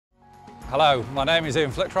Hello, my name is Ian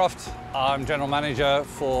Flitcroft. I'm General Manager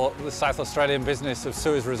for the South Australian business of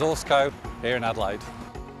SUEZ-ResourceCo here in Adelaide.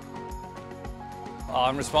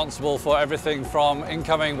 I'm responsible for everything from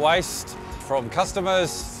incoming waste from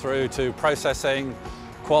customers through to processing,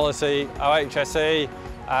 quality, OHSE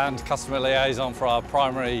and customer liaison for our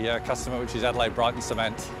primary customer, which is Adelaide Brighton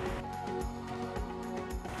Cement.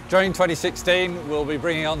 During 2016, we'll be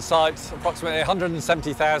bringing on site approximately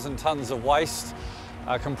 170,000 tonnes of waste,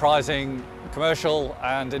 comprising commercial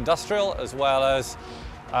and industrial, as well as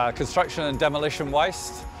construction and demolition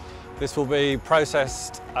waste. This will be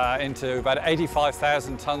processed into about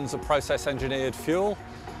 85,000 tonnes of process engineered fuel.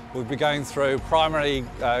 We'll be going through primary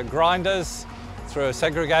grinders, through a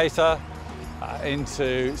segregator,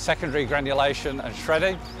 into secondary granulation and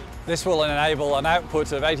shredding. This will enable an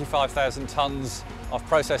output of 85,000 tonnes of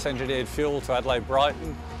process engineered fuel to Adelaide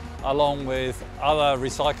Brighton, along with other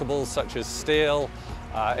recyclables such as steel,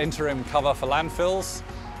 interim cover for landfills,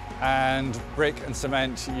 and brick and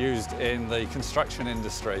cement used in the construction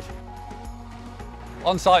industry.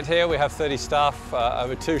 On site here we have 30 staff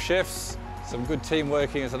over 2 shifts. Some good team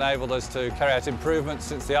working has enabled us to carry out improvements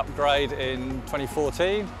since the upgrade in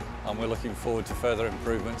 2014, and we're looking forward to further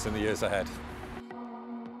improvements in the years ahead.